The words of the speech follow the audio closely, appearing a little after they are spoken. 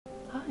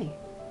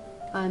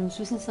I'm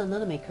Susan Sun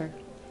Nunamaker.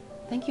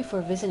 Thank you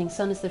for visiting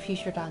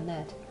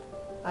sunisthefuture.net.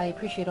 I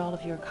appreciate all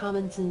of your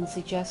comments and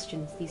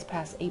suggestions these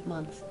past 8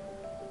 months.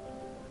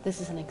 This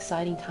is an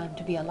exciting time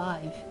to be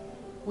alive.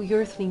 We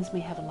Earthlings may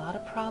have a lot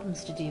of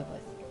problems to deal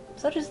with,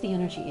 such as the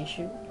energy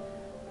issue,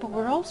 but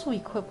we're also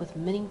equipped with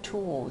many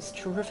tools,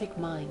 terrific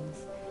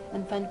minds,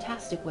 and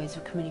fantastic ways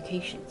of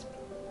communications.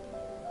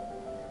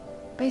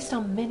 Based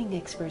on many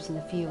experts in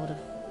the field of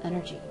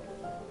energy,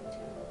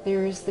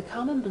 there is the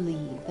common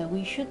belief that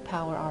we should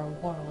power our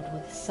world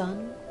with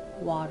sun,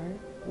 water,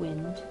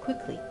 wind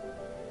quickly.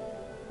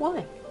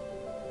 Why?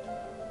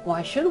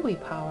 Why should we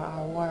power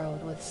our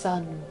world with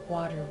sun,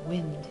 water,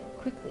 wind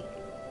quickly?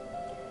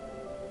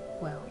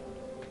 Well,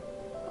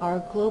 our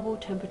global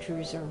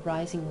temperatures are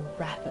rising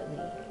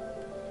rapidly,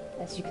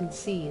 as you can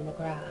see in the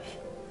graph.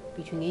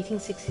 Between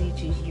 1860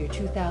 to the year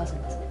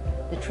 2000,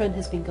 the trend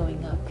has been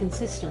going up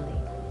consistently,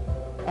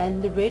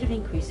 and the rate of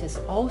increase has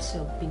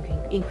also been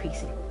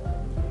increasing.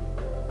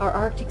 Our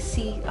Arctic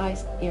sea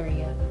ice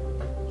area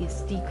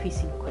is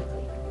decreasing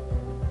quickly,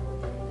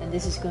 and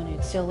this is going to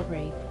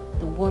accelerate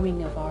the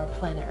warming of our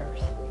planet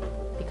Earth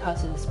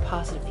because of this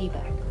positive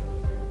feedback.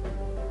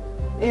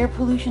 Air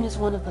pollution is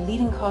one of the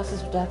leading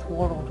causes of death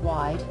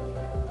worldwide,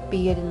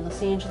 be it in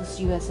Los Angeles,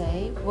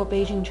 USA, or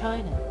Beijing,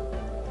 China.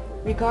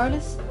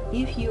 Regardless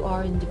if you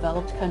are in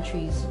developed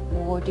countries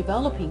or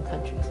developing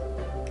countries,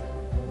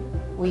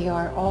 we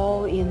are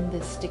all in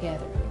this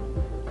together.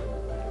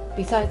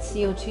 Besides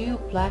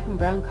CO2, black and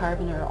brown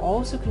carbon are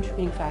also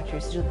contributing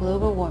factors to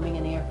global warming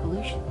and air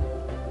pollution.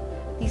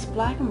 These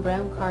black and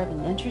brown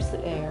carbon enters the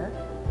air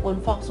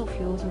when fossil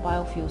fuels and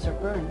biofuels are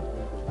burned.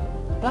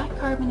 Black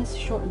carbon is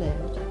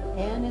short-lived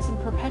and is in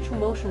perpetual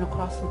motion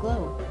across the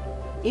globe.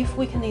 If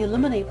we can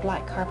eliminate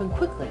black carbon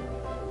quickly,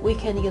 we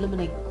can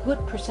eliminate a good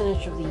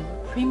percentage of the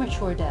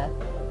premature death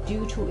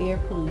due to air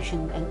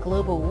pollution and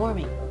global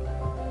warming.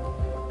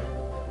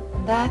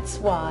 That's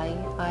why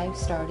I've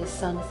started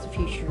Sun is the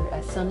Future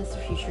at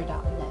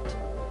sunisthefuture.net.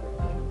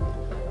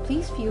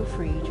 Please feel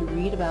free to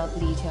read about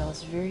the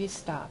details of various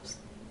stops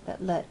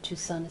that led to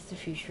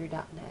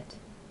sunisthefuture.net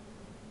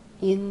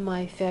in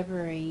my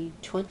February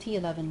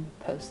 2011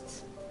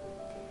 posts.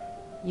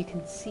 You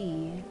can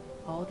see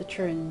all the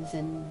turns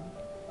and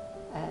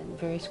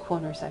various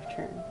corners I've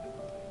turned.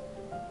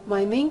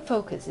 My main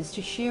focus is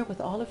to share with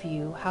all of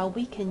you how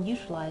we can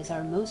utilize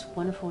our most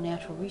wonderful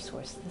natural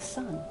resource, the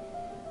sun,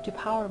 to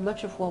power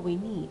much of what we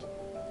need,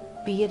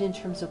 be it in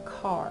terms of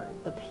car,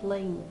 the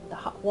plane, the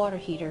hot water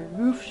heater,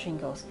 roof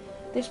shingles.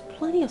 There's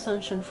plenty of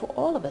sunshine for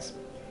all of us,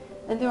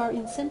 and there are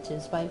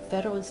incentives by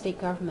federal and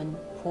state government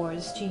for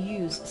us to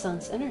use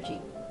sun's energy.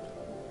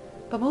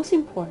 But most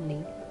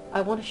importantly,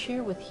 I want to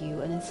share with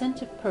you an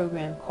incentive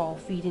program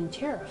called Feed-in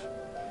Tariff,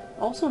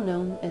 also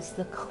known as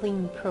the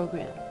Clean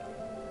Program.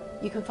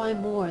 You can find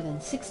more than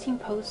 16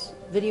 posts,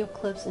 video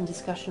clips, and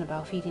discussion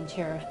about Feed-in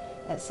Tariff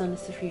at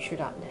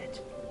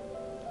sunisthefuture.net.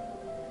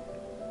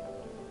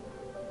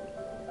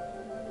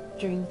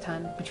 During the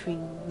time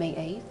between May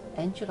 8th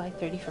and July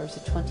 31st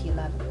of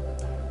 2011.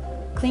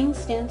 CLEAN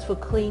stands for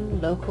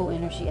Clean Local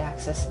Energy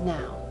Access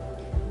Now.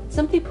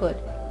 Simply put,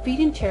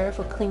 Feed-in Tariff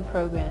or CLEAN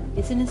program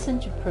is an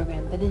incentive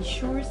program that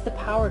ensures the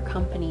power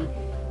company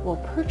will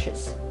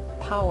purchase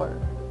power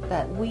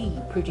that we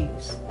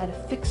produce at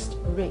a fixed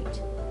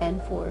rate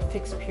and for a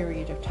fixed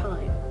period of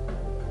time.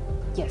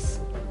 Yes,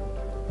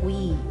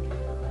 we,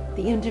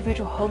 the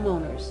individual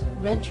homeowners,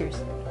 renters,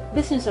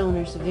 business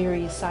owners of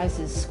various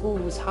sizes,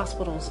 schools,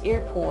 hospitals,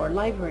 airport,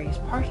 libraries,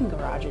 parking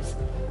garages,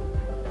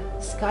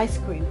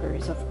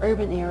 skyscrapers of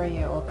urban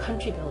area or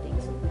country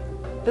buildings,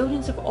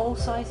 buildings of all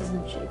sizes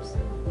and shapes,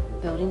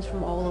 buildings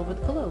from all over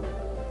the globe,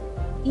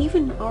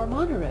 even our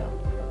monorail,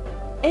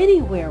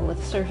 anywhere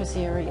with surface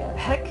area,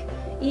 heck,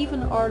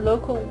 even our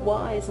local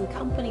Ys and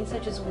companies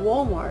such as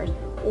Walmart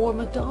or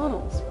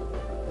McDonald's.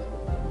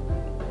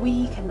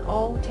 We can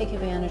all take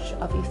advantage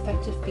of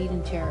effective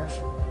feed-in tariff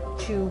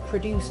to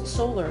produce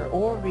solar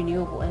or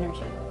renewable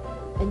energy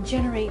and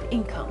generate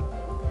income.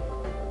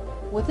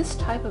 With this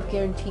type of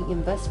guaranteed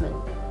investment,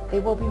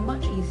 it will be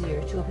much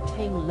easier to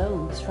obtain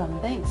loans from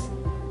banks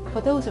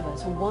for those of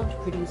us who want to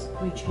produce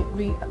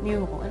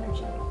renewable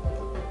energy.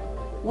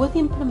 With the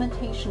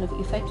implementation of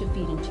effective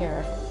feed-in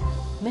tariff,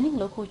 many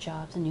local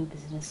jobs and new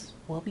businesses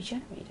will be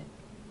generated,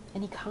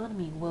 and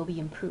economy will be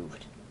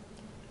improved.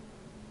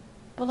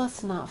 But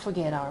let's not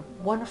forget our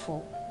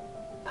wonderful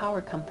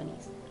power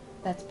companies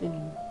that's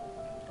been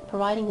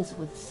providing us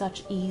with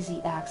such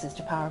easy access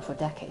to power for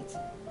decades.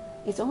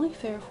 It's only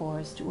fair for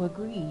us to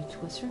agree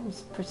to a certain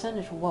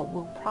percentage of what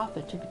will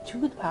profit to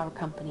the power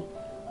company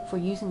for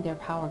using their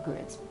power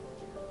grids.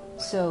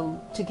 So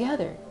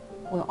together,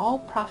 we'll all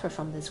profit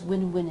from this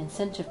win-win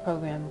incentive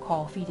program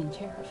called Feed-in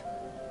Tariff.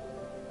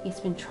 It's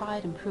been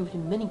tried and proved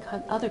in many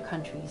other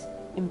countries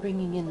in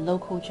bringing in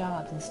local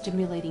jobs and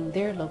stimulating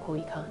their local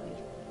economy.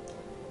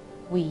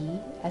 We,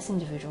 as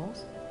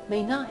individuals,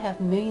 may not have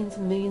millions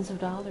and millions of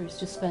dollars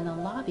to spend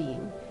on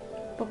lobbying,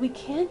 but we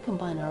can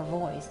combine our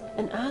voice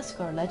and ask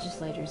our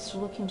legislators to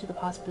look into the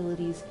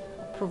possibilities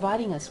of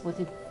providing us with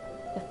an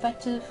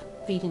effective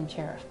feed-in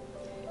tariff.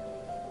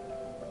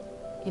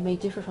 It may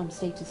differ from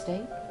state to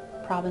state,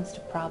 province to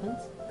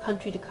province,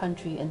 country to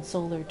country, and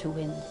solar to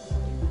wind.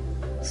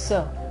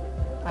 So,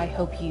 I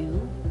hope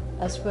you,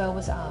 as well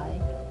as I,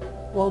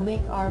 will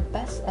make our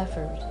best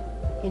effort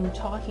in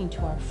talking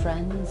to our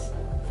friends,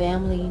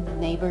 family,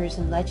 neighbors,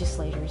 and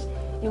legislators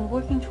in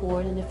working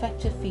toward an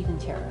effective feed-in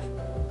tariff.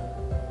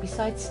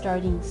 Besides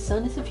starting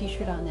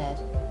sunisthefuture.net,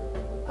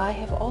 I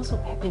have also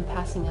been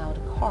passing out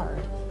a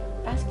card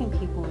asking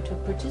people to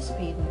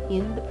participate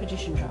in the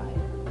petition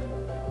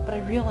drive. But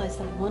I realized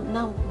that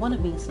one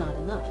of me is not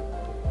enough.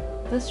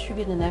 This should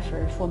be an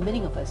effort for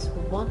many of us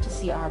who want to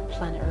see our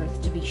planet Earth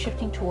to be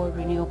shifting toward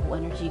renewable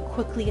energy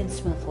quickly and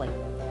smoothly,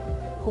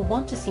 who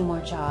want to see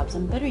more jobs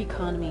and better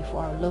economy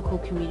for our local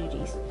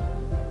communities,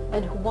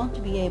 and who want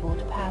to be able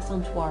to pass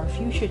on to our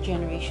future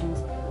generations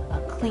a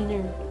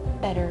cleaner,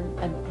 better,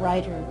 and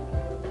brighter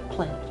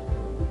planet.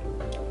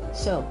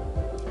 So,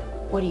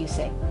 what do you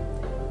say?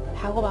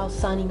 How about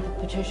signing the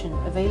petition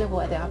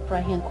available at the upper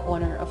right-hand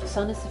corner of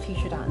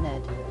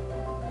sunisthefuture.net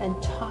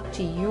and talk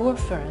to your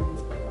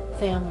friends,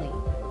 family,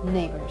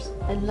 neighbors,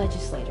 and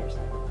legislators.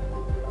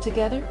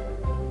 Together,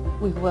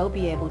 we will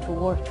be able to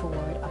work toward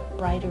a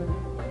brighter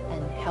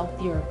and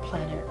healthier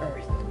planet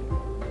Earth.